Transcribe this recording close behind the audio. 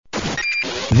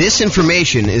This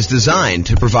information is designed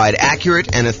to provide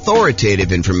accurate and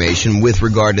authoritative information with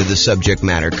regard to the subject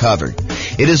matter covered.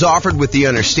 It is offered with the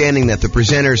understanding that the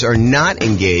presenters are not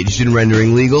engaged in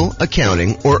rendering legal,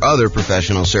 accounting, or other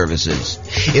professional services.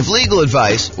 If legal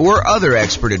advice or other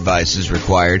expert advice is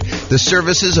required, the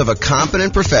services of a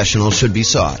competent professional should be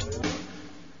sought.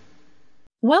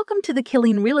 Welcome to the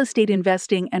Killing Real Estate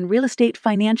Investing and Real Estate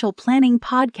Financial Planning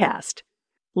podcast.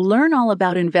 Learn all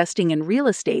about investing in real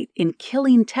estate in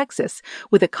Killeen, Texas,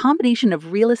 with a combination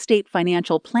of real estate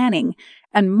financial planning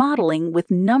and modeling with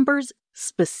numbers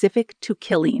specific to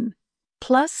Killeen,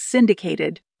 plus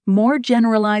syndicated, more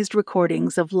generalized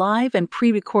recordings of live and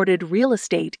pre-recorded real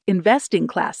estate investing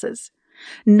classes,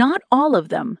 not all of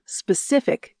them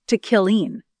specific to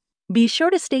Killeen. Be sure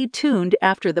to stay tuned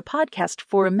after the podcast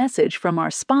for a message from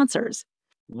our sponsors.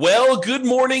 Well, good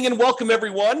morning and welcome,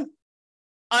 everyone.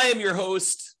 I am your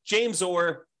host, James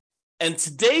Orr, and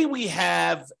today we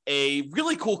have a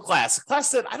really cool class, a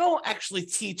class that I don't actually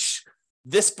teach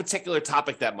this particular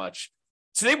topic that much.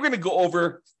 Today we're going to go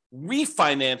over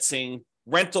refinancing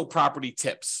rental property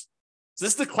tips. So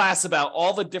this is the class about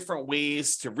all the different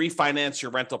ways to refinance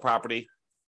your rental property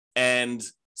and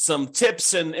some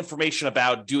tips and information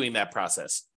about doing that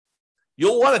process.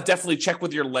 You'll want to definitely check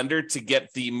with your lender to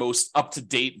get the most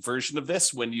up-to-date version of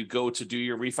this when you go to do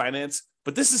your refinance.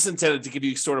 But this is intended to give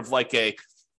you sort of like a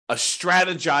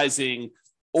strategizing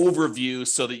overview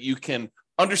so that you can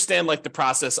understand like the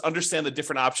process, understand the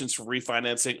different options for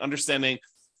refinancing, understanding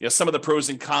some of the pros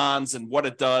and cons and what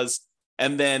it does,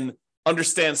 and then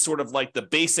understand sort of like the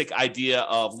basic idea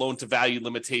of loan to value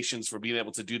limitations for being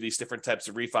able to do these different types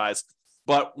of refis.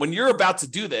 But when you're about to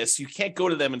do this, you can't go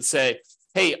to them and say,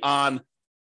 hey, on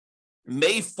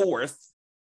May 4th,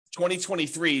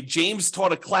 2023, James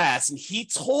taught a class and he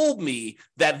told me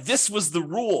that this was the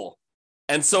rule.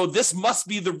 And so this must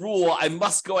be the rule. I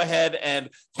must go ahead and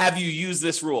have you use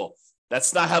this rule.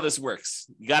 That's not how this works.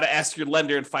 You got to ask your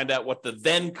lender and find out what the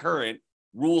then current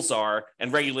rules are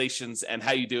and regulations and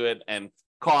how you do it and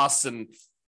costs and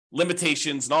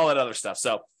limitations and all that other stuff.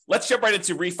 So let's jump right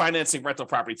into refinancing rental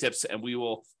property tips and we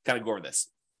will kind of go over this.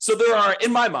 So there are,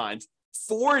 in my mind,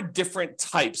 4 different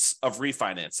types of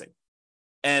refinancing.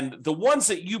 And the ones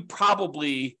that you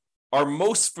probably are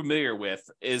most familiar with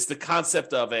is the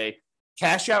concept of a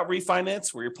cash out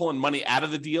refinance where you're pulling money out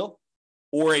of the deal,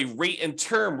 or a rate and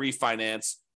term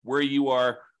refinance where you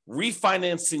are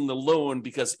refinancing the loan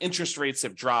because interest rates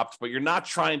have dropped, but you're not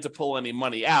trying to pull any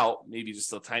money out, maybe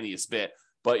just the tiniest bit,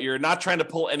 but you're not trying to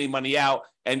pull any money out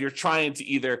and you're trying to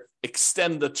either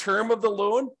extend the term of the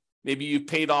loan. Maybe you've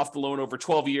paid off the loan over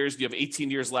 12 years, you have 18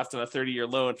 years left on a 30-year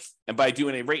loan, and by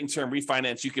doing a rate and term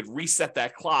refinance, you could reset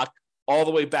that clock all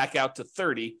the way back out to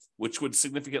 30, which would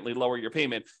significantly lower your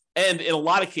payment. And in a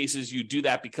lot of cases, you do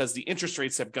that because the interest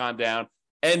rates have gone down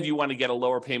and you want to get a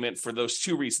lower payment for those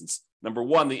 2 reasons. Number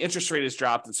 1, the interest rate has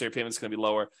dropped, and so your payment's going to be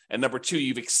lower. And number 2,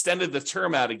 you've extended the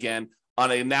term out again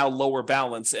on a now lower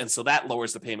balance, and so that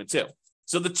lowers the payment too.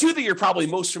 So the 2 that you're probably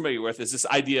most familiar with is this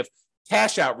idea of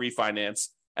cash out refinance,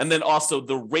 and then also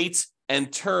the rate and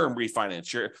term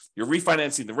refinance. You're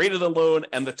refinancing the rate of the loan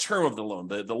and the term of the loan,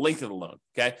 the length of the loan,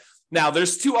 okay? Now,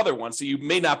 there's 2 other ones that you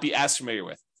may not be as familiar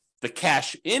with. The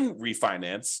cash in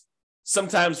refinance.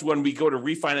 Sometimes when we go to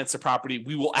refinance a property,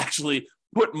 we will actually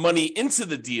put money into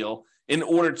the deal in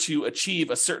order to achieve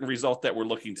a certain result that we're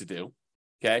looking to do,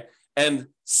 okay? And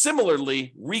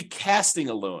similarly, recasting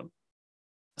a loan.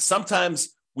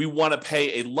 Sometimes we want to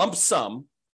pay a lump sum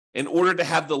in order to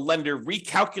have the lender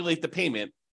recalculate the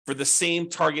payment for the same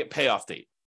target payoff date,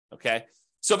 okay?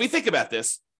 So if you think about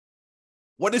this,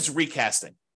 what is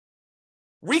recasting?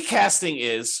 Recasting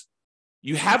is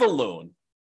you have a loan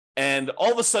and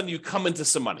all of a sudden you come into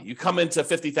some money. You come into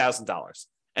 $50,000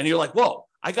 and you're like, whoa,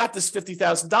 I got this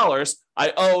 $50,000.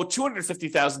 I owe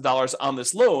 $250,000 on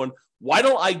this loan. Why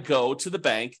don't I go to the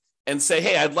bank and say,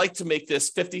 hey, I'd like to make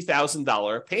this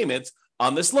 $50,000 payment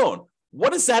on this loan?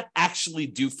 What does that actually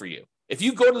do for you? If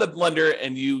you go to the lender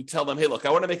and you tell them, hey, look, I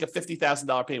want to make a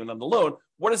 $50,000 payment on the loan,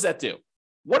 what does that do?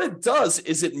 What it does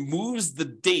is it moves the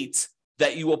date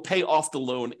that you will pay off the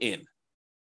loan in.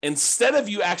 Instead of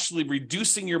you actually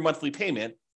reducing your monthly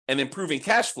payment and improving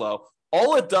cash flow,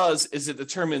 all it does is it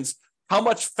determines how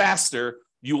much faster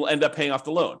you will end up paying off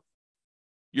the loan.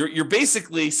 You're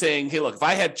basically saying, hey, look, if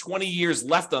I had 20 years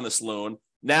left on this loan,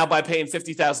 now by paying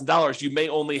 $50,000, you may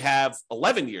only have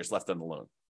 11 years left on the loan.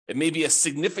 It may be a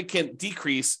significant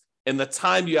decrease in the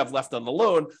time you have left on the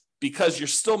loan because you're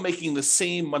still making the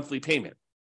same monthly payment.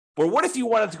 But what if you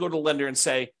wanted to go to the lender and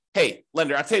say, hey,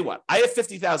 lender, I'll tell you what, I have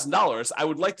 $50,000. I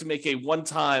would like to make a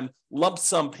one-time lump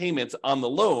sum payment on the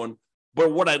loan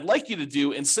But what I'd like you to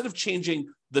do, instead of changing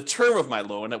the term of my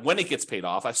loan and when it gets paid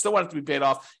off, I still want it to be paid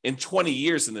off in 20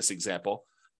 years in this example.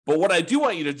 But what I do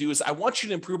want you to do is I want you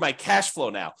to improve my cash flow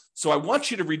now. So I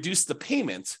want you to reduce the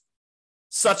payment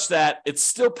such that it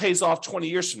still pays off 20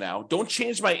 years from now. Don't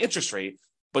change my interest rate,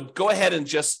 but go ahead and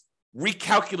just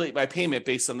recalculate my payment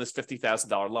based on this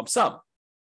 $50,000 lump sum.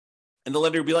 And the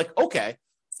lender will be like, okay,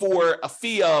 for a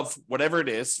fee of whatever it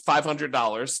is,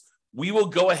 $500, we will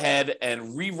go ahead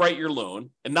and rewrite your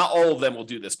loan. And not all of them will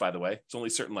do this, by the way. It's only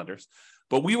certain lenders.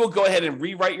 But we will go ahead and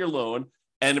rewrite your loan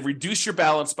and reduce your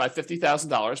balance by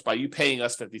 $50,000 by you paying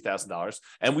us $50,000.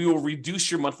 And we will reduce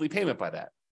your monthly payment by that.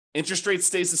 Interest rate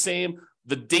stays the same.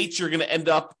 The date you're going to end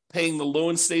up paying the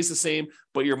loan stays the same,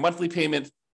 but your monthly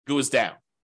payment goes down.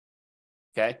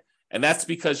 Okay? And that's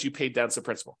because you paid down some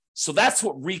principal. So that's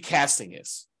what recasting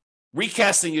is.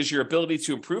 Recasting is your ability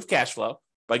to improve cash flow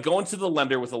by going to the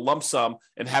lender with a lump sum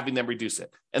and having them reduce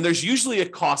it. And there's usually a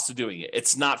cost to doing it.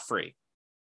 It's not free.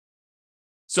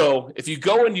 So if you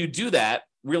go and you do that,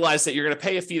 realize that you're going to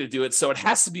pay a fee to do it. So it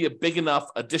has to be a big enough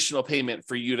additional payment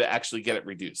for you to actually get it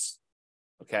reduced.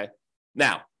 Okay.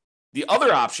 Now, the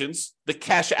other options, the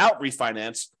cash out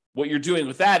refinance, what you're doing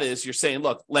with that is you're saying,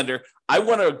 look, lender, I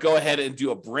want to go ahead and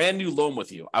do a brand new loan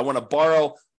with you. I want to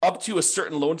borrow up to a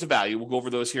certain loan to value. We'll go over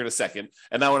those here in a second.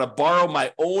 And I want to borrow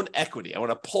my own equity. I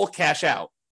want to pull cash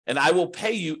out and I will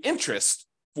pay you interest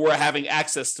for having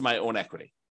access to my own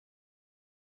equity.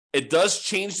 It does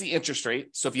change the interest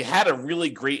rate. So if you had a really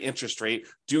great interest rate,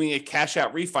 doing a cash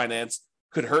out refinance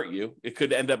could hurt you. It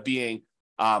could end up being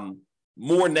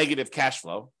more negative cash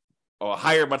flow or a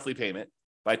higher monthly payment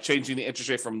by changing the interest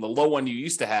rate from the low one you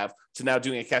used to have to now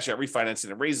doing a cash out refinance,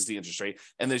 and it raises the interest rate.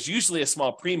 And there's usually a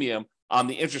small premium on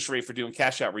the interest rate for doing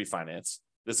cash out refinance.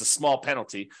 There's a small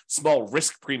penalty, small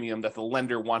risk premium that the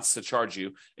lender wants to charge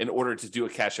you in order to do a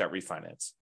cash out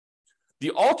refinance.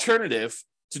 The alternative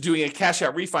to doing a cash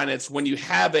out refinance, when you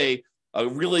have a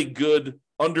really good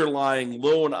underlying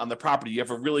loan on the property, you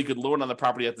have a really good loan on the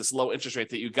property at this low interest rate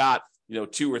that you got,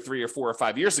 2 or 3 or 4 or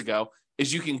 5 years ago,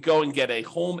 is you can go and get a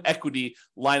home equity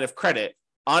line of credit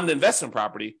on an investment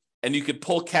property, and you can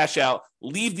pull cash out,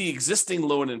 leave the existing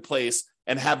loan in place,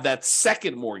 and have that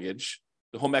second mortgage,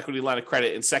 the home equity line of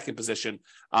credit, in second position,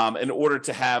 in order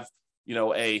to have,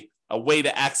 a way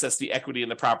to access the equity in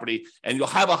the property. And you'll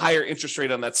have a higher interest rate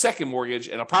on that second mortgage,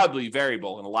 and it'll probably be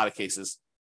variable in a lot of cases.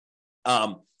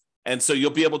 And so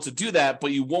you'll be able to do that,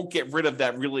 but you won't get rid of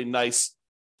that really nice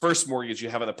first mortgage you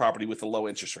have on the property with a low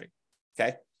interest rate.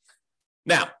 Okay.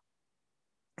 Now,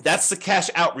 that's the cash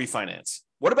out refinance.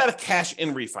 What about a cash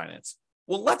in refinance?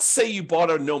 Well, let's say you bought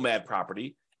a nomad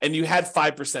property and you had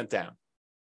 5% down,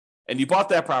 and you bought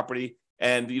that property,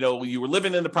 and you were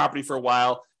living in the property for a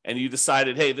while, and you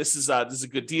decided, hey, this is a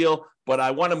good deal, but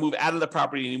I want to move out of the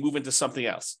property, and you move into something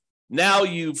else. Now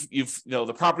you've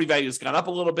the property value has gone up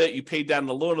a little bit, you paid down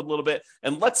the loan a little bit,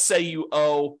 and let's say you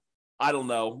owe, I don't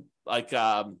know, like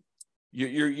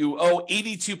you owe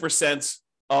 82%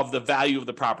 of the value of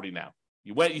the property now.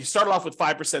 You started off with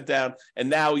 5% down, and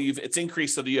now it's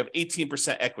increased so that you have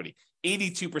 18% equity,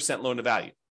 82% loan to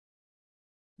value.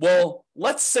 Well,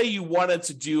 let's say you wanted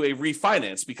to do a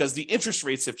refinance because the interest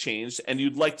rates have changed, and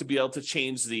you'd like to be able to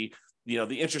change the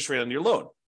interest rate on your loan.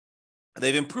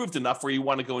 They've improved enough where you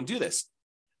want to go and do this,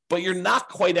 but you're not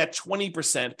quite at 20%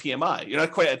 PMI. You're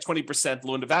not quite at 20%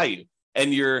 loan to value,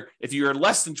 and if you're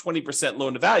less than 20%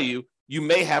 loan to value, you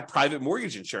may have private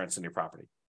mortgage insurance in your property.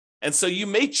 And so you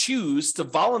may choose to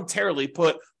voluntarily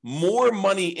put more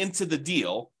money into the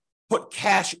deal, put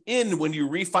cash in when you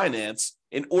refinance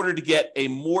in order to get a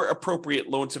more appropriate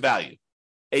loan to value,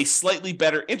 a slightly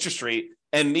better interest rate,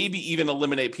 and maybe even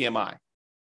eliminate PMI.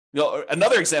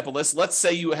 Another example is, let's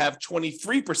say you have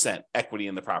 23% equity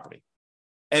in the property.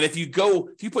 And if you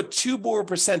put 2% more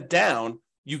down,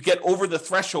 you get over the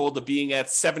threshold of being at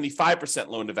 75%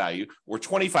 loan to value or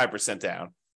 25%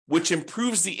 down, which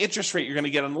improves the interest rate you're going to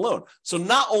get on the loan. So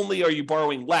not only are you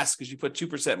borrowing less because you put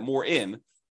 2% more in,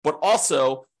 but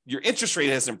also your interest rate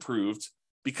has improved,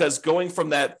 because going from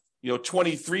that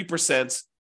 23%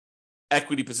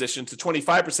 equity position to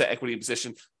 25% equity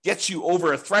position gets you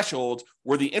over a threshold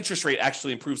where the interest rate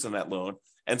actually improves on that loan.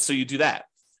 And so you do that.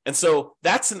 And so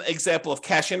that's an example of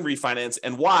cash in refinance,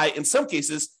 and why in some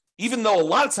cases, even though a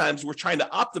lot of times we're trying to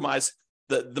optimize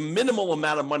the minimal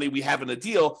amount of money we have in a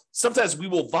deal, sometimes we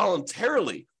will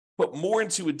voluntarily put more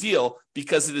into a deal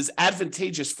because it is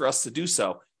advantageous for us to do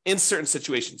so in certain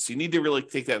situations. So you need to really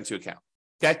take that into account.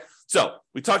 Okay. So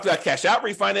we talked about cash out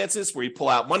refinances where you pull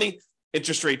out money,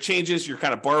 interest rate changes, you're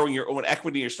kind of borrowing your own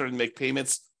equity, you're starting to make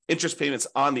interest payments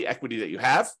on the equity that you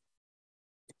have.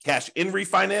 Cash in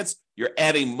refinance, you're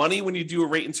adding money when you do a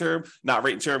rate and term, not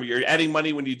rate and term. You're adding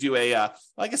money when you do I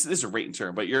guess it is a rate and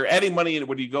term, but you're adding money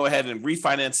when you go ahead and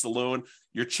refinance the loan.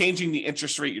 You're changing the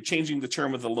interest rate. You're changing the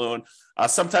term of the loan.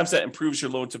 Sometimes that improves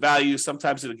your loan to value.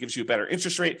 Sometimes it gives you a better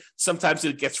interest rate. Sometimes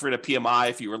it gets rid of PMI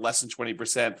if you were less than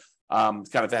 20%, kind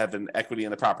of have an equity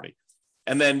in the property.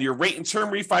 And then your rate and term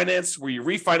refinance, where you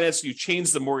refinance, you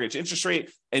change the mortgage interest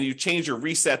rate and you change or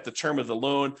reset the term of the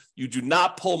loan. You do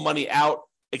not pull money out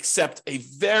except a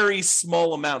very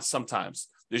small amount sometimes.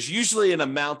 There's usually an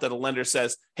amount that a lender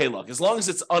says, hey, look, as long as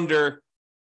it's under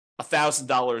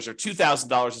 $1,000 or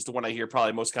 $2,000 is the one I hear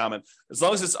probably most common. As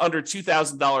long as it's under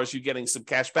 $2,000, you're getting some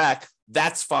cash back,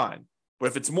 that's fine. But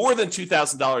if it's more than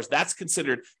 $2,000, that's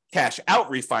considered cash out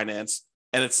refinance,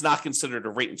 and it's not considered a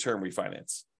rate and term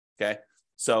refinance, okay?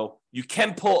 So you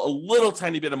can pull a little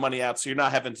tiny bit of money out, so you're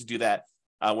not having to do that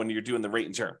when you're doing the rate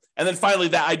and term. And then finally,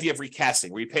 that idea of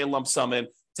recasting, where you pay a lump sum in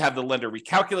to have the lender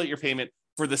recalculate your payment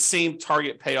for the same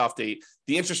target payoff date.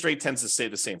 The interest rate tends to stay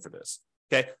the same for this.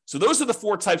 Okay, so those are the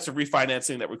 4 types of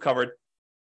refinancing that we covered.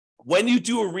 When you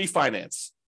do a refinance,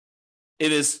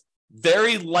 it is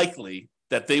very likely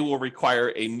that they will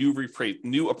require a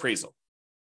new appraisal.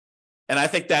 And I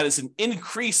think that is an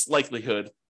increased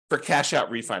likelihood for cash out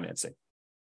refinancing.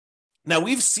 Now,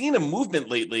 we've seen a movement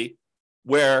lately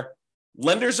where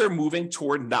lenders are moving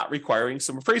toward not requiring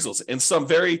some appraisals in some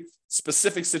very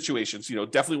specific situations.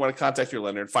 Definitely want to contact your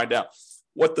lender and find out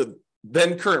what the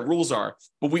then current rules are.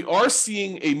 But we are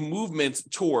seeing a movement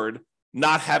toward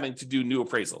not having to do new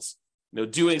appraisals.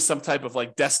 Doing some type of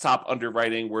like desktop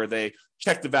underwriting where they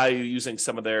check the value using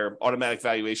some of their automatic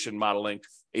valuation modeling,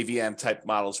 AVM type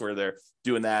models where they're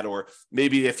doing that. Or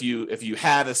maybe if you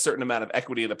had a certain amount of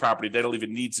equity in the property, they don't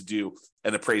even need to do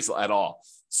an appraisal at all.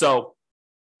 So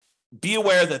be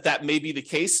aware that may be the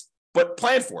case, but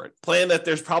plan for it. Plan that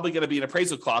there's probably going to be an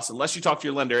appraisal cost unless you talk to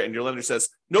your lender and your lender says,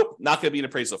 nope, not going to be an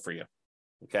appraisal for you.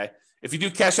 Okay. If you do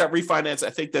cash out refinance, I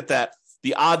think that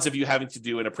the odds of you having to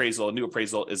do a new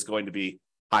appraisal is going to be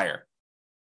higher.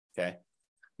 Okay.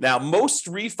 Now, most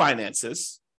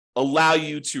refinances allow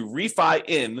you to refi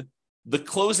in the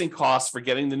closing costs for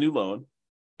getting the new loan.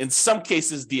 In some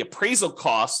cases, the appraisal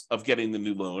costs of getting the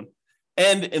new loan.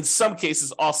 And in some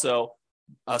cases also,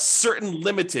 a certain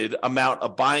limited amount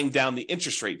of buying down the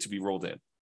interest rate to be rolled in.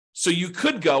 So you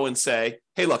could go and say,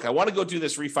 hey, look, I want to go do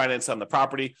this refinance on the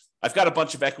property. I've got a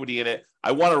bunch of equity in it.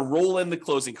 I want to roll in the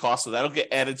closing costs, so that'll get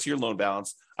added to your loan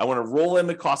balance. I want to roll in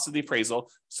the cost of the appraisal,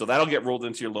 so that'll get rolled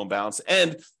into your loan balance.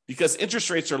 And because interest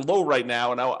rates are low right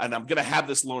now, and I'm going to have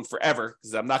this loan forever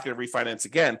because I'm not going to refinance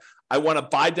again, I want to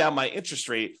buy down my interest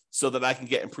rate so that I can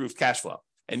get improved cash flow.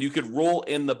 And you could roll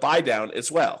in the buy down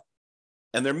as well.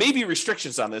 And there may be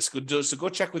restrictions on this, so go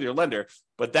check with your lender.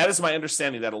 But that is my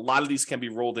understanding that a lot of these can be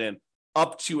rolled in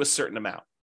up to a certain amount.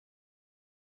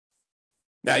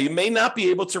 Now, you may not be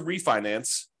able to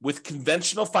refinance with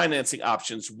conventional financing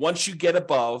options once you get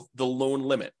above the loan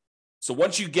limit. So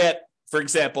once you get, for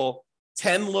example,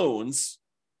 10 loans,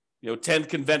 10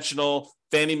 conventional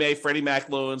Fannie Mae, Freddie Mac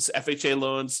loans, FHA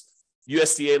loans,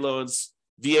 USDA loans,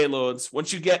 VA loans,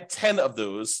 once you get 10 of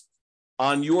those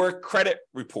on your credit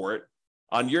report,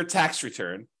 on your tax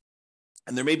return,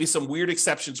 and there may be some weird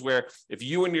exceptions where if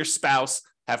you and your spouse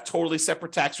have totally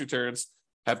separate tax returns,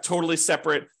 have totally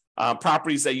separate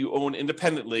properties that you own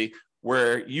independently,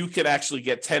 where you can actually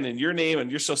get 10 in your name and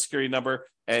your social security number,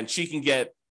 and she can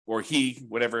get, or he,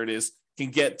 whatever it is, can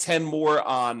get 10 more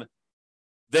on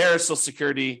their social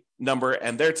security number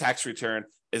and their tax return,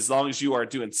 as long as you are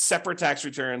doing separate tax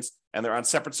returns and they're on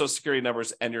separate social security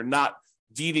numbers and you're not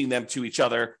deeding them to each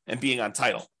other and being on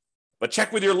title. But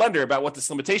check with your lender about what this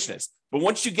limitation is. But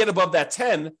once you get above that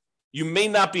 10, you may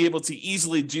not be able to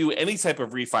easily do any type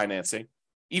of refinancing,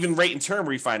 even rate and term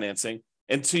refinancing,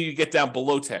 until you get down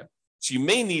below 10. So you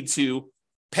may need to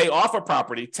pay off a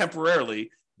property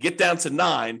temporarily, get down to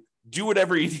 9, do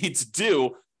whatever you need to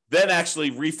do, then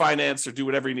actually refinance or do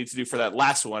whatever you need to do for that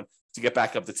last one to get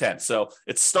back up to 10. So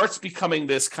it starts becoming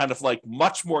this kind of like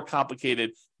much more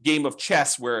complicated game of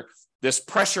chess where there's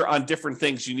pressure on different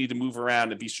things you need to move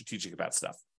around and be strategic about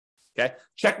stuff. Okay.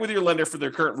 Check with your lender for their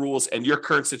current rules and your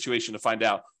current situation to find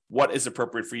out what is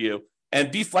appropriate for you, and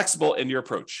be flexible in your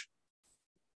approach.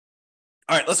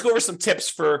 All right, let's go over some tips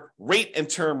for rate and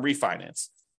term refinance.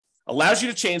 Allows you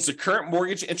to change the current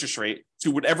mortgage interest rate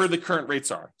to whatever the current rates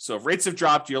are. So if rates have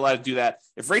dropped, you're allowed to do that.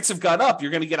 If rates have gone up,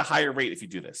 you're going to get a higher rate if you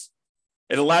do this.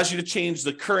 It allows you to change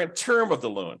the current term of the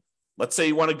loan. Let's say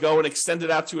you want to go and extend it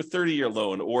out to a 30-year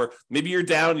loan, or maybe you're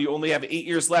down, you only have 8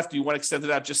 years left, you want to extend it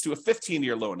out just to a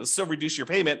 15-year loan. It'll still reduce your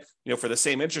payment, for the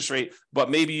same interest rate, but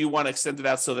maybe you want to extend it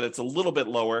out so that it's a little bit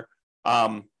lower.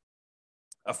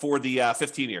 for the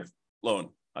 15-year loan,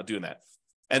 doing that.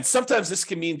 And sometimes this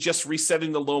can mean just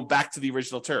resetting the loan back to the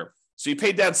original term. So you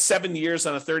paid down 7 years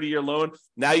on a 30-year loan.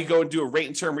 Now you go and do a rate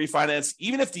and term refinance.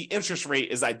 Even if the interest rate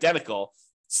is identical,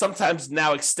 sometimes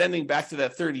now extending back to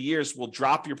that 30 years will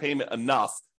drop your payment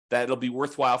enough that it'll be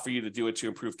worthwhile for you to do it to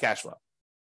improve cash flow.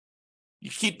 You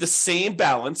keep the same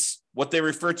balance, what they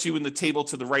refer to in the table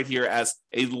to the right here as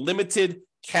a limited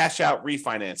cash out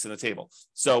refinance in the table.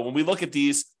 So when we look at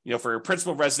these, for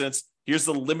principal residence, here's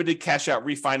the limited cash out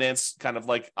refinance, kind of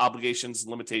like obligations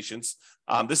and limitations.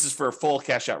 This is for a full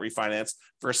cash out refinance.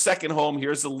 For a second home,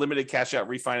 here's the limited cash out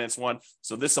refinance one.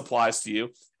 So this applies to you.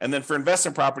 And then for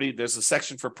investment property, there's a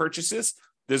section for purchases.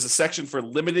 There's a section for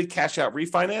limited cash out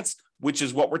refinance, which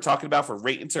is what we're talking about for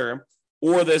rate and term.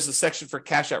 Or there's a section for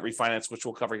cash out refinance, which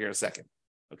we'll cover here in a second.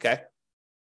 Okay.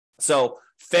 So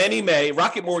Fannie Mae,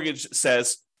 Rocket Mortgage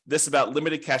says this about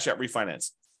limited cash out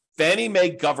refinance. Fannie Mae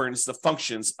governs the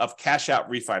functions of cash out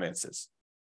refinances.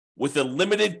 With a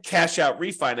limited cash out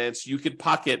refinance, you could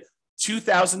pocket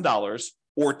 $2,000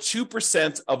 or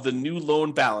 2% of the new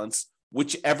loan balance,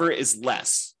 whichever is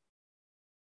less.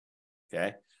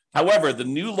 Okay. However, the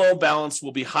new loan balance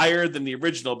will be higher than the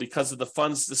original because of the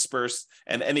funds dispersed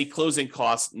and any closing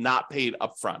costs not paid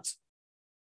upfront.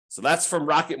 So that's from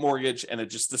Rocket Mortgage, and it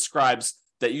just describes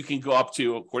that you can go up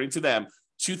to, according to them,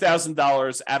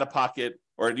 $2,000 out of pocket,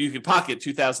 or you can pocket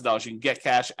 $2,000. You can get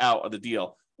cash out of the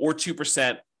deal, or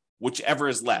 2%, whichever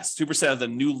is less, 2% of the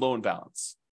new loan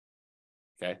balance.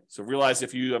 Okay, so realize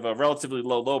if you have a relatively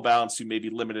low balance, you may be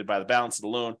limited by the balance of the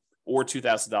loan, or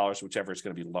 $2,000, whichever is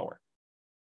going to be lower.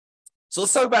 So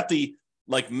let's talk about the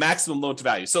maximum loan to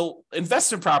value. So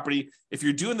investment property, if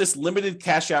you're doing this limited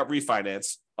cash out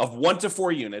refinance of 1 to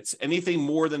 4 units, anything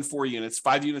more than 4 units,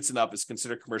 5 units and up is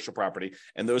considered commercial property.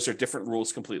 And those are different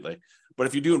rules completely. But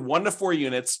if you're doing 1 to 4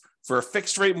 units for a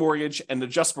fixed rate mortgage and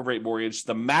adjustable rate mortgage,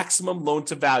 the maximum loan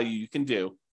to value you can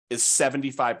do is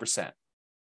 75%.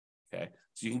 Okay.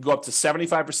 So you can go up to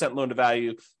 75% loan to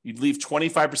value. You'd leave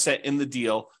 25% in the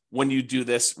deal when you do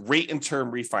this rate and term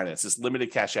refinance, this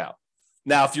limited cash out.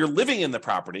 Now, if you're living in the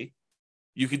property,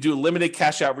 you could do a limited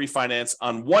cash out refinance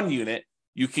on 1 unit.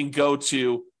 You can go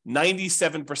to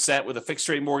 97% with a fixed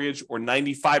rate mortgage or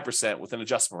 95% with an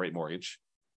adjustable rate mortgage.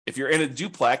 If you're in a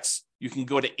duplex, you can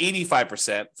go to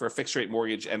 85% for a fixed rate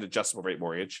mortgage and adjustable rate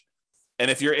mortgage.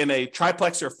 And if you're in a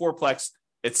triplex or a fourplex,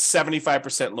 it's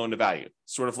 75% loan to value,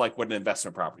 sort of like what an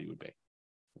investment property would be.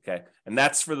 Okay. And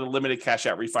that's for the limited cash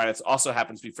out refinance. Also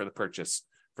happens to be for the purchase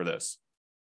for those.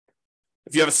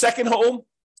 If you have a second home,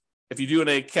 if you're doing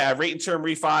a rate and term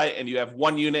refi and you have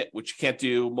 1 unit, which you can't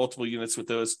do multiple units with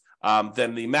those,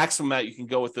 then the maximum amount you can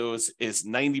go with those is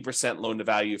 90% loan to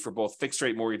value for both fixed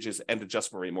rate mortgages and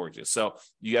adjustable rate mortgages. So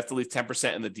you have to leave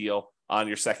 10% in the deal on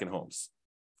your second homes.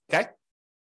 Okay.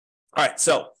 All right.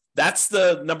 So that's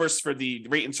the numbers for the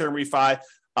rate and term refi.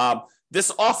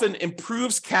 This often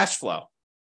improves cash flow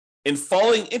in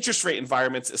falling interest rate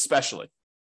environments, especially.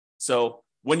 So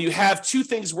when you have 2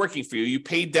 things working for you, you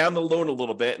paid down the loan a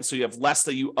little bit, and so you have less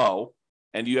that you owe,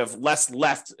 and you have less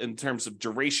left in terms of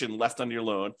duration left on your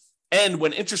loan. And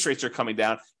when interest rates are coming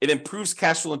down, it improves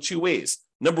cash flow in 2 ways.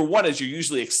 Number one is you're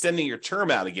usually extending your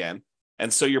term out again,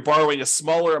 and so you're borrowing a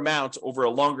smaller amount over a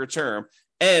longer term.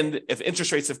 And if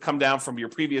interest rates have come down from your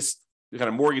previous kind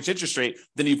of mortgage interest rate,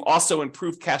 then you've also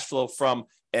improved cash flow from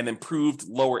an improved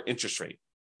lower interest rate.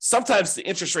 Sometimes the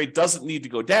interest rate doesn't need to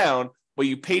go down, but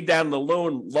you paid down the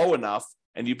loan low enough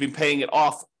and you've been paying it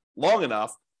off long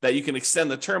enough that you can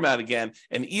extend the term out again.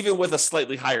 And even with a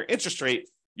slightly higher interest rate,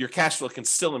 your cash flow can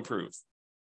still improve.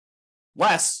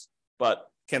 Less, but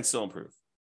can still improve.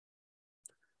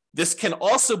 This can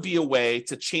also be a way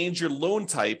to change your loan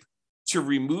type to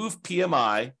remove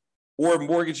PMI or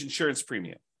mortgage insurance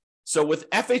premium. So with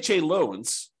FHA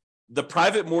loans, the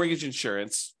private mortgage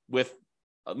insurance with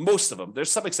most of them,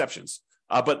 there's some exceptions,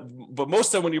 but most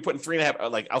of them, when you're putting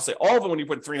 3.5%, I'll say all of them, when you're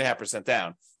putting 3.5%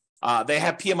 down, they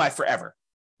have PMI forever.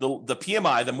 The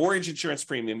PMI, the mortgage insurance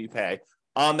premium you pay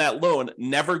on that loan,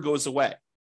 never goes away.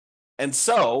 And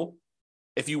so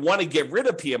if you want to get rid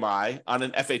of PMI on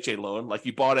an FHA loan, like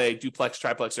you bought a duplex,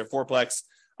 triplex, or fourplex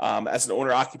as an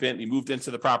owner occupant, you moved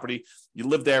into the property, you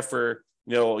lived there for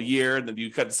a year, and then you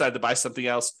decided to buy something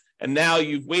else. And now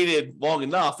you've waited long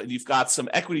enough and you've got some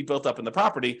equity built up in the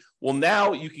property. Well,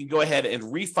 now you can go ahead and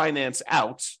refinance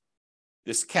out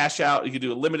this cash out. You can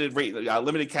do a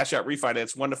limited cash out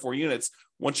refinance, 1 to 4 units,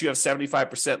 once you have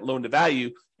 75% loan to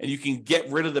value, and you can get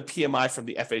rid of the PMI from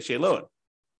the FHA loan.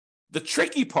 The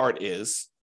tricky part is,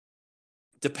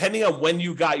 depending on when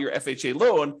you got your FHA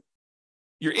loan,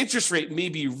 your interest rate may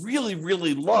be really,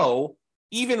 really low,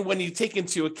 even when you take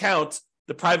into account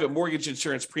the private mortgage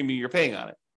insurance premium you're paying on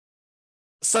it.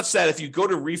 Such that if you go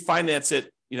to refinance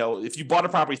it, if you bought a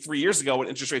property 3 years ago when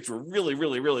interest rates were really,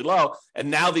 really, really low, and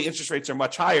now the interest rates are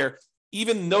much higher,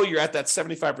 even though you're at that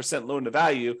 75% loan to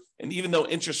value, and even though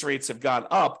interest rates have gone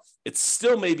up, it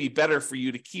still may be better for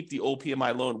you to keep the old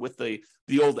PMI loan with the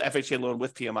old FHA loan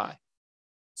with PMI.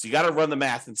 So you got to run the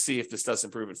math and see if this does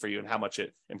improve it for you and how much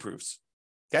it improves.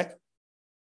 Okay.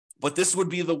 But this would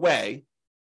be the way,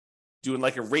 doing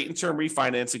like a rate and term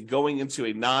refinancing, going into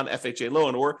a non-FHA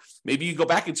loan, or maybe you go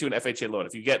back into an FHA loan.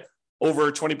 If you get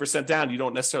over 20% down, you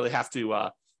don't necessarily have to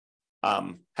have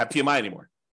PMI anymore.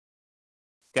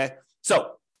 Okay.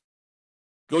 So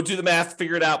go do the math,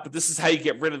 figure it out. But this is how you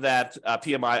get rid of that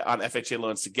PMI on FHA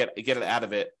loans to get it out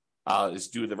of it, is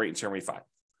do the rate and term refi.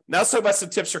 Now let's talk about some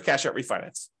tips for cash out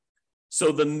refinance.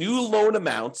 So the new loan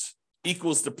amount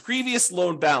equals the previous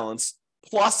loan balance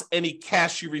plus any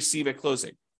cash you receive at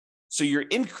closing. So you're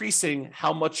increasing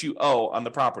how much you owe on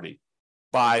the property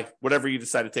by whatever you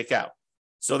decide to take out.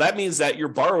 So that means that you're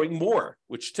borrowing more,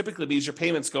 which typically means your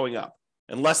payment's going up,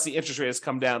 unless the interest rate has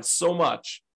come down so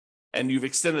much and you've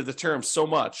extended the term so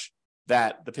much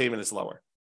that the payment is lower.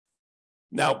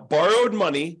 Now, borrowed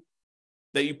money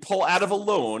that you pull out of a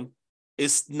loan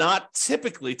is not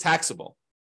typically taxable,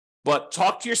 but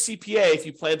talk to your CPA if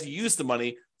you plan to use the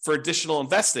money for additional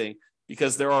investing,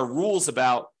 because there are rules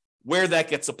about where that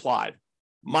gets applied.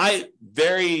 My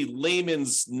very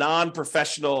layman's,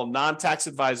 non-professional, non-tax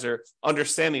advisor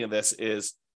understanding of this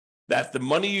is that the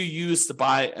money you use to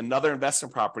buy another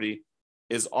investment property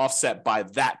is offset by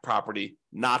that property,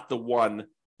 not the one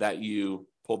that you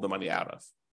pulled the money out of.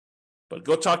 But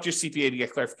go talk to your CPA to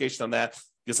get clarification on that,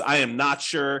 because I am not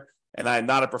sure, and I am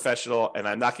not a professional, and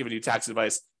I'm not giving you tax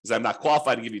advice because I'm not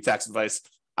qualified to give you tax advice.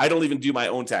 I don't even do my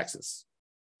own taxes.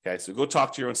 Okay, so go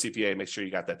talk to your own CPA and make sure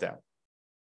you got that down.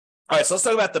 All right, so let's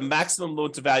talk about the maximum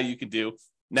loan to value you can do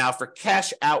now for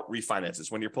cash out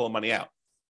refinances when you're pulling money out.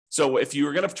 So if you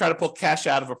were going to try to pull cash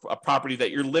out of a property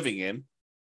that you're living in,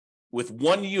 with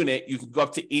one unit, you can go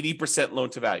up to 80% loan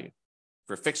to value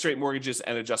for fixed rate mortgages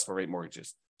and adjustable rate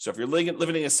mortgages. So if you're living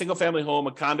in a single family home,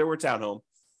 a condo or a townhome,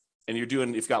 and if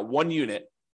you've got one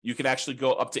unit, you can actually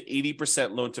go up to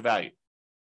 80% loan to value.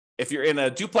 If you're in a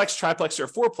duplex, triplex, or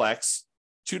fourplex,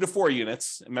 2 to 4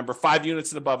 units, remember 5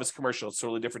 units and above is commercial, it's a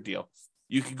totally different deal.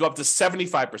 You can go up to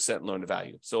 75% loan to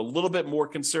value. So a little bit more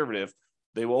conservative.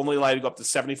 They will only allow you to go up to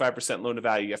 75% loan to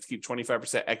value. You have to keep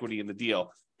 25% equity in the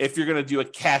deal if you're going to do a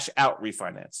cash out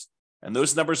refinance. And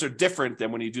those numbers are different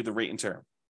than when you do the rate and term.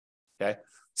 Okay.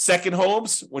 Second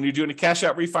homes, when you're doing a cash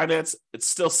out refinance, it's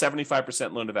still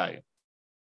 75% loan to value.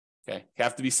 Okay. You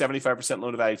have to be 75%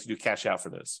 loan to value to do cash out for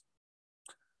those.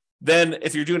 Then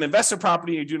if you're doing investment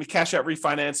property, you're doing a cash out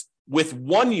refinance with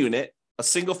one unit, a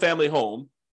single family home,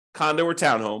 condo or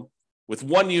townhome, with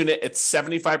one unit, it's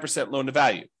 75% loan to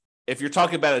value. If you're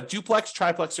talking about a duplex,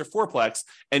 triplex, or fourplex,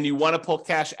 and you want to pull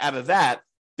cash out of that,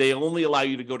 they only allow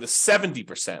you to go to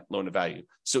 70% loan to value.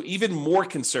 So even more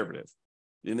conservative.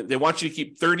 They want you to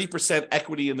keep 30%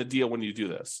 equity in the deal when you do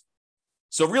this.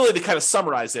 So really, to kind of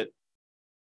summarize it,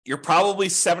 you're probably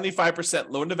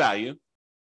 75% loan to value,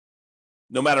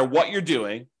 no matter what you're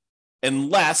doing,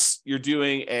 unless you're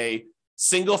doing a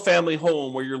single family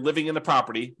home where you're living in the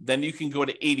property, then you can go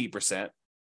to 80%.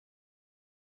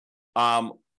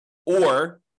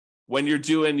 Or when you're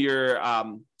doing your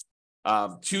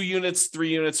 2 units, 3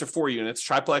 units, or 4 units,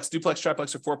 triplex, duplex,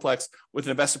 triplex, or fourplex with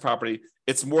an investment property,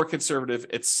 it's more conservative.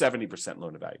 It's 70%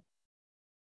 loan to value.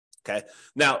 Okay.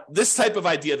 Now, this type of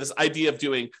idea, this idea of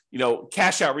doing,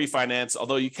 cash out refinance,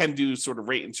 although you can do sort of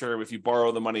rate and term if you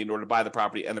borrow the money in order to buy the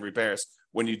property and the repairs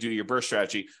when you do your burst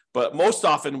strategy. But most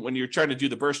often when you're trying to do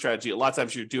the burst strategy, a lot of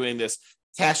times you're doing this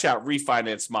cash out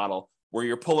refinance model where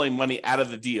you're pulling money out of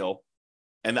the deal.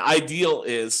 And the ideal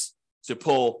is to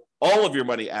pull all of your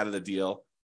money out of the deal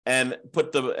and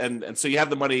and so you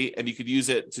have the money and you could use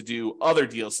it to do other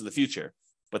deals in the future.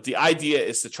 But the idea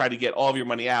is to try to get all of your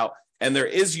money out. And there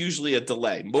is usually a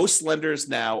delay. Most lenders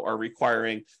now are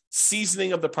requiring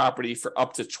seasoning of the property for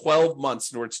up to 12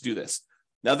 months in order to do this.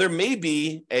 Now, there may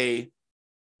be a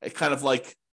kind of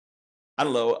like,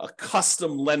 a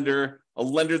custom lender, a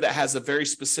lender that has a very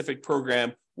specific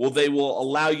program. They will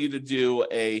allow you to do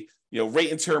a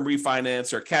rate and term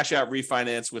refinance or cash out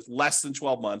refinance with less than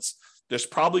 12 months. There's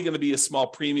probably going to be a small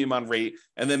premium on rate.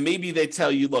 And then maybe they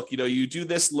tell you, look, you do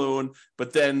this loan,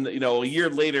 but then, a year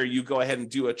later, you go ahead and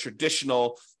do a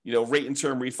traditional, rate and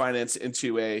term refinance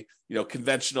into a,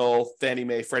 conventional Fannie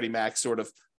Mae, Freddie Mac sort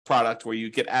of product where you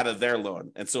get out of their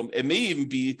loan. And so it may even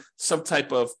be some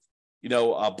type of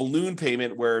a balloon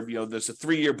payment where, there's a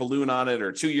 3-year balloon on it or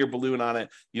a 2-year balloon on it.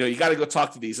 You got to go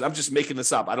talk to these. And I'm just making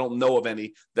this up. I don't know of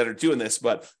any that are doing this,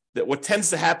 but what tends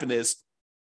to happen is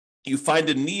you find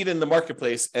a need in the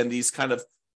marketplace and these kind of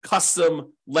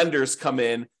custom lenders come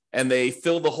in and they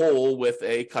fill the hole with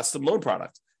a custom loan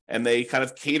product. And they kind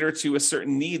of cater to a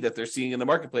certain need that they're seeing in the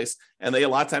marketplace. And they a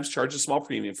lot of times charge a small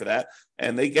premium for that.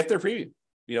 And they get their premium,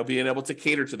 being able to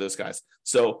cater to those guys.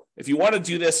 So if you want to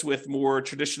do this with more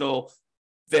traditional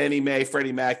Fannie Mae,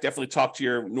 Freddie Mac, definitely talk to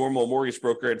your normal mortgage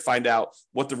broker and find out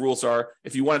what the rules are.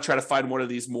 If you want to try to find one of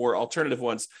these more alternative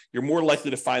ones, you're more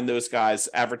likely to find those guys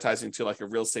advertising to like a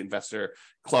real estate investor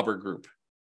club or group.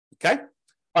 Okay.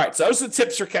 All right. So those are the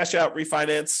tips for cash out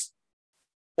refinance.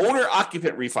 Owner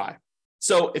occupant refi.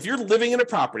 So if you're living in a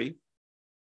property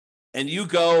and you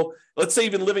go, let's say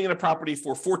you've been living in a property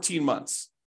for 14 months,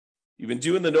 you've been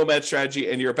doing the nomad strategy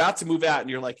and you're about to move out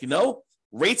and you're like,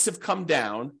 rates have come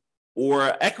down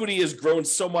or equity has grown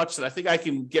so much that I think I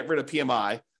can get rid of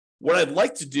PMI. What I'd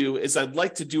like to do is I'd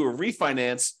like to do a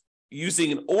refinance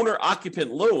using an owner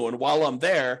occupant loan while I'm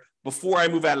there before I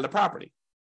move out of the property.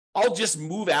 I'll just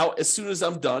move out as soon as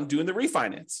I'm done doing the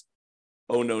refinance.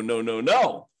 Oh,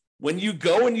 no. When you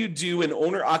go and you do an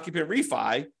owner-occupant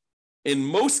refi, in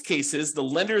most cases, the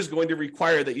lender is going to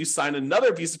require that you sign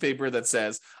another piece of paper that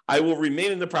says, I will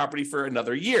remain in the property for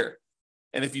another year.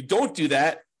 And if you don't do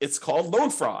that, it's called loan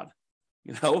fraud.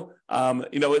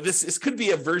 This could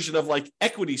be a version of like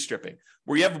equity stripping,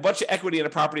 where you have a bunch of equity in a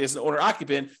property as an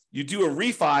owner-occupant, you do a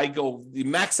refi, you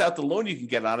max out the loan you can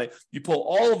get on it, you pull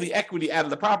all of the equity out of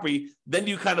the property, then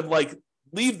you kind of like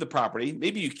leave the property.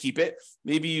 Maybe you keep it.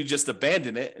 Maybe you just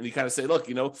abandon it. And you kind of say, look,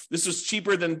 this was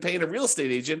cheaper than paying a real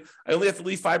estate agent. I only have to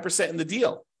leave 5% in the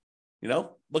deal.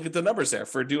 Look at the numbers there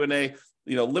for doing a,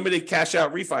 limited cash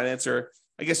out refinance, or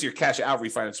I guess your cash out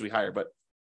refinance will be higher, but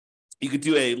you could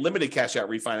do a limited cash out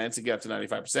refinance and get up to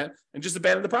 95% and just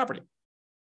abandon the property.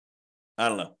 I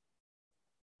don't know.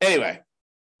 Anyway,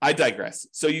 I digress.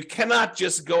 So you cannot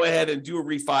just go ahead and do a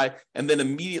refi and then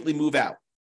immediately move out.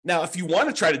 Now, if you want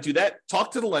to try to do that,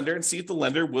 talk to the lender and see if the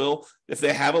lender will, if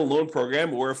they have a loan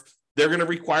program or if they're going to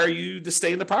require you to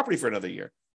stay in the property for another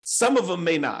year. Some of them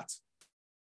may not,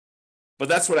 but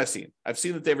that's what I've seen. I've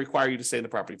seen that they require you to stay in the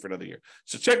property for another year.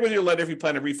 So check with your lender if you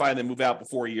plan to refi and then move out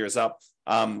before a year is up.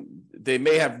 They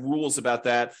may have rules about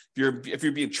that. If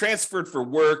you're being transferred for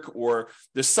work or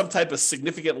there's some type of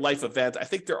significant life event, I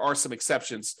think there are some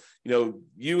exceptions.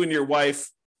 You and your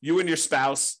wife, you and your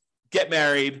spouse get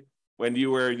married. When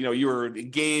you were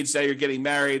engaged, now you're getting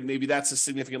married. Maybe that's a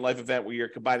significant life event where you're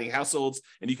combining households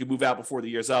and you can move out before the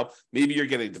year's up. Maybe you're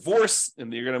getting divorced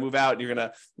and you're going to move out and you're going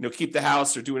to, keep the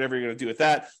house or do whatever you're going to do with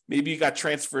that. Maybe you got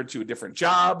transferred to a different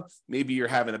job. Maybe you're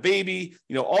having a baby.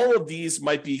 All of these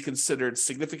might be considered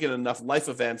significant enough life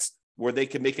events where they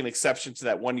can make an exception to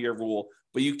that 1-year rule.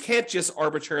 But you can't just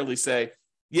arbitrarily say,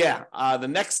 the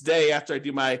next day after I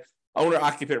do my owner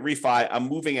occupant refi, I'm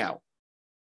moving out.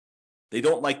 They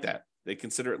don't like that. They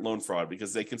consider it loan fraud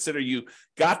because they consider you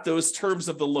got those terms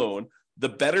of the loan, the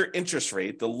better interest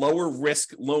rate, the lower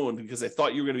risk loan because they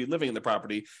thought you were going to be living in the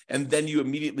property, and then you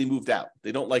immediately moved out.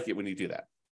 They don't like it when you do that.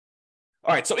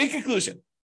 All right, so in conclusion,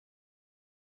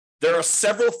 there are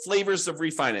several flavors of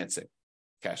refinancing.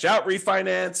 Cash out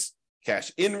refinance,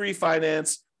 cash in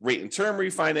refinance, rate and term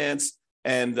refinance,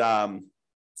 and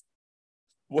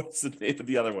what's the name of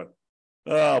the other one?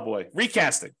 Oh boy,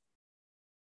 recasting.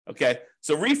 Okay,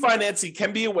 so refinancing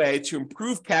can be a way to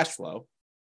improve cash flow.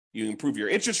 You improve your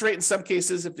interest rate in some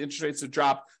cases if the interest rates have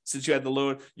dropped since you had the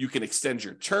loan. You can extend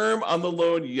your term on the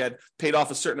loan. You had paid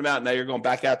off a certain amount. Now you're going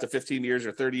back out to 15 years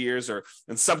or 30 years or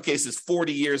in some cases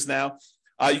 40 years now.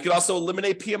 You can also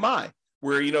eliminate PMI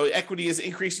where, equity is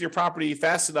increasing your property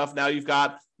fast enough. Now you've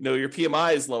got, your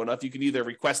PMI is low enough. You can either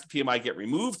request PMI get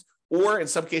removed or in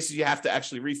some cases you have to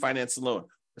actually refinance the loan,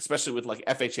 especially with like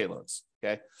FHA loans.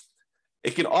 Okay.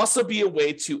 It can also be a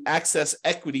way to access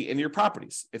equity in your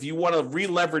properties. If you want to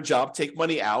re-leverage up, take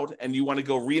money out, and you want to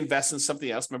go reinvest in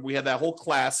something else. Remember, we had that whole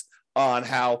class on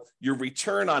how your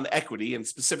return on equity, and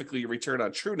specifically your return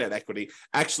on true net equity,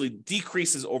 actually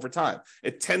decreases over time.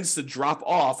 It tends to drop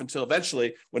off until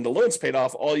eventually, when the loan's paid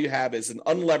off, all you have is an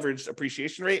unleveraged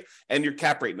appreciation rate and your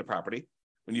cap rate in the property.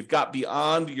 When you've got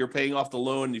beyond your paying off the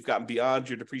loan, you've gotten beyond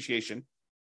your depreciation,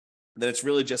 then it's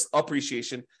really just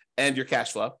appreciation and your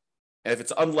cash flow. And if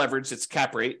it's unleveraged, it's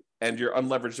cap rate and your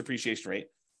unleveraged depreciation rate.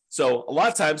 So a lot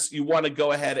of times you want to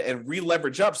go ahead and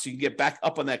re-leverage up so you can get back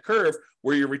up on that curve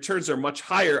where your returns are much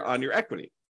higher on your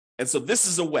equity. And so this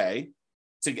is a way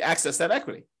to access that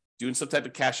equity, doing some type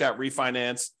of cash out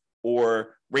refinance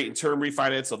or rate and term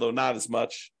refinance, although not as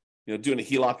much. Doing a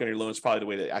HELOC on your loan is probably the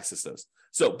way to access those.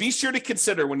 So be sure to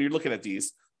consider when you're looking at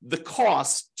these, the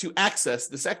cost to access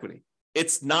this equity.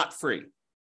 It's not free.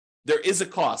 There is a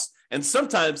cost. And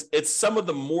sometimes it's some of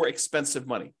the more expensive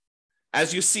money.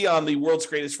 As you see on the World's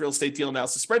Greatest Real Estate Deal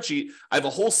Analysis spreadsheet, I have a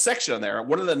whole section on there.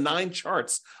 One of the 9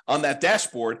 charts on that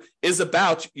dashboard is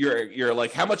about your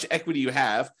like how much equity you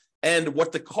have and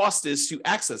what the cost is to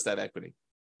access that equity.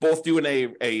 Both doing a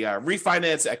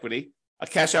refinance equity, a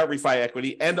cash out refi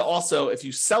equity, and also if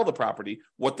you sell the property,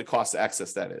 what the cost to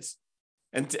access that is.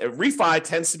 And refi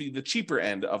tends to be the cheaper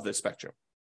end of the spectrum.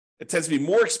 It tends to be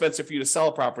more expensive for you to sell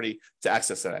a property to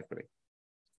access that equity.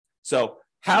 So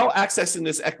how accessing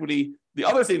this equity, the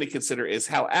other thing to consider is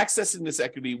how accessing this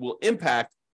equity will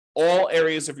impact all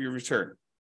areas of your return.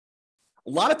 A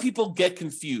lot of people get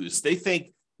confused. They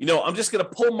think, I'm just going to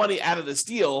pull money out of this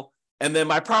deal and then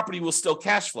my property will still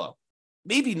cash flow.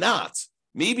 Maybe not.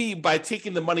 Maybe by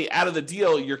taking the money out of the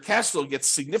deal, your cash flow gets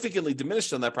significantly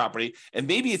diminished on that property, and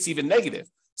maybe it's even negative,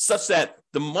 such that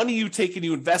the money you take and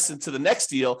you invest into the next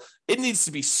deal, it needs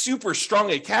to be super strong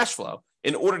at cash flow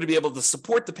in order to be able to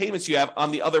support the payments you have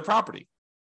on the other property.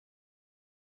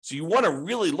 So you want to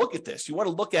really look at this. You want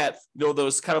to look at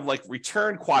those kind of like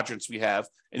return quadrants we have,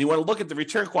 and you want to look at the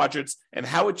return quadrants and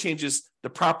how it changes the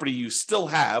property you still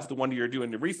have, the one you're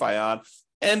doing the refi on,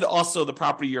 and also the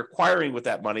property you're acquiring with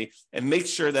that money, and make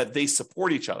sure that they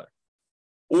support each other.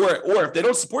 Or if they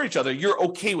don't support each other, you're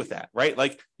okay with that, right?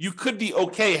 Like you could be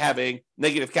okay having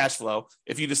negative cash flow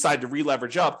if you decide to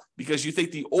re-leverage up because you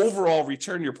think the overall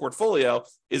return in your portfolio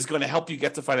is going to help you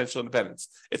get to financial independence.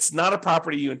 It's not a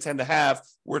property you intend to have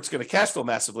where it's going to cash flow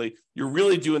massively. You're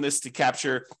really doing this to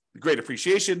capture great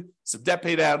appreciation, some debt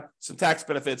pay down, some tax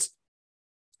benefits,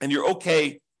 and you're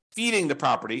okay feeding the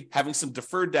property, having some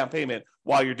deferred down payment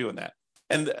while you're doing that.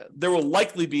 And there will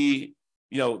likely be,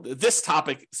 this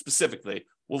topic specifically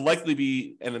will likely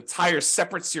be an entire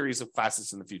separate series of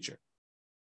classes in the future.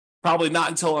 Probably not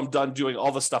until I'm done doing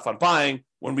all the stuff on buying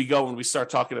when we start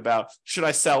talking about should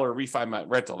I sell or refi my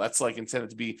rental. That's like intended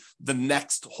to be the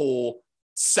next whole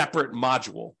separate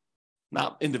module,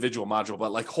 not individual module,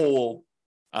 but like whole,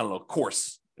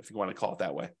 course, if you want to call it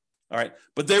that way. All right.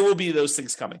 But there will be those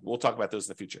things coming. We'll talk about those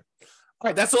in the future. All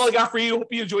right. That's all I got for you. Hope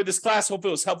you enjoyed this class. Hope it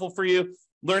was helpful for you,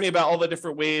 learning about all the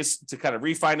different ways to kind of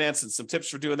refinance and some tips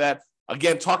for doing that.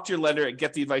 Again, talk to your lender and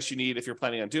get the advice you need if you're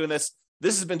planning on doing this.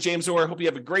 This has been James Orr. Hope you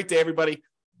have a great day, everybody.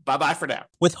 Bye-bye for now.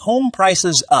 With home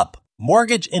prices up,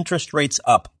 mortgage interest rates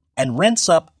up, and rents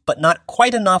up, but not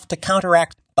quite enough to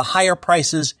counteract the higher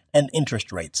prices and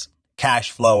interest rates,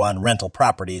 cash flow on rental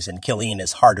properties in Killeen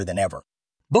is harder than ever.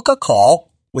 Book a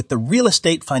call with the Real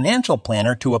Estate Financial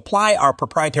Planner to apply our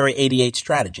proprietary 88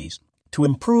 strategies to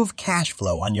improve cash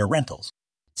flow on your rentals.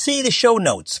 See the show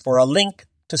notes for a link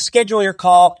to schedule your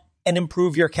call and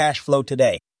improve your cash flow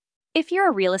today. If you're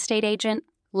a real estate agent,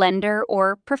 lender,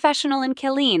 or professional in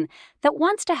Killeen that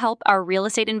wants to help our real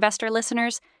estate investor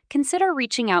listeners, consider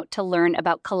reaching out to learn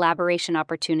about collaboration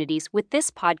opportunities with this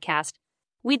podcast.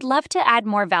 We'd love to add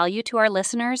more value to our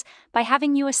listeners by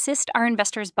having you assist our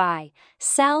investors buy,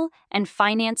 sell, and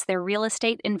finance their real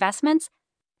estate investments.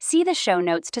 See the show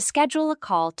notes to schedule a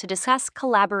call to discuss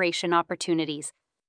collaboration opportunities.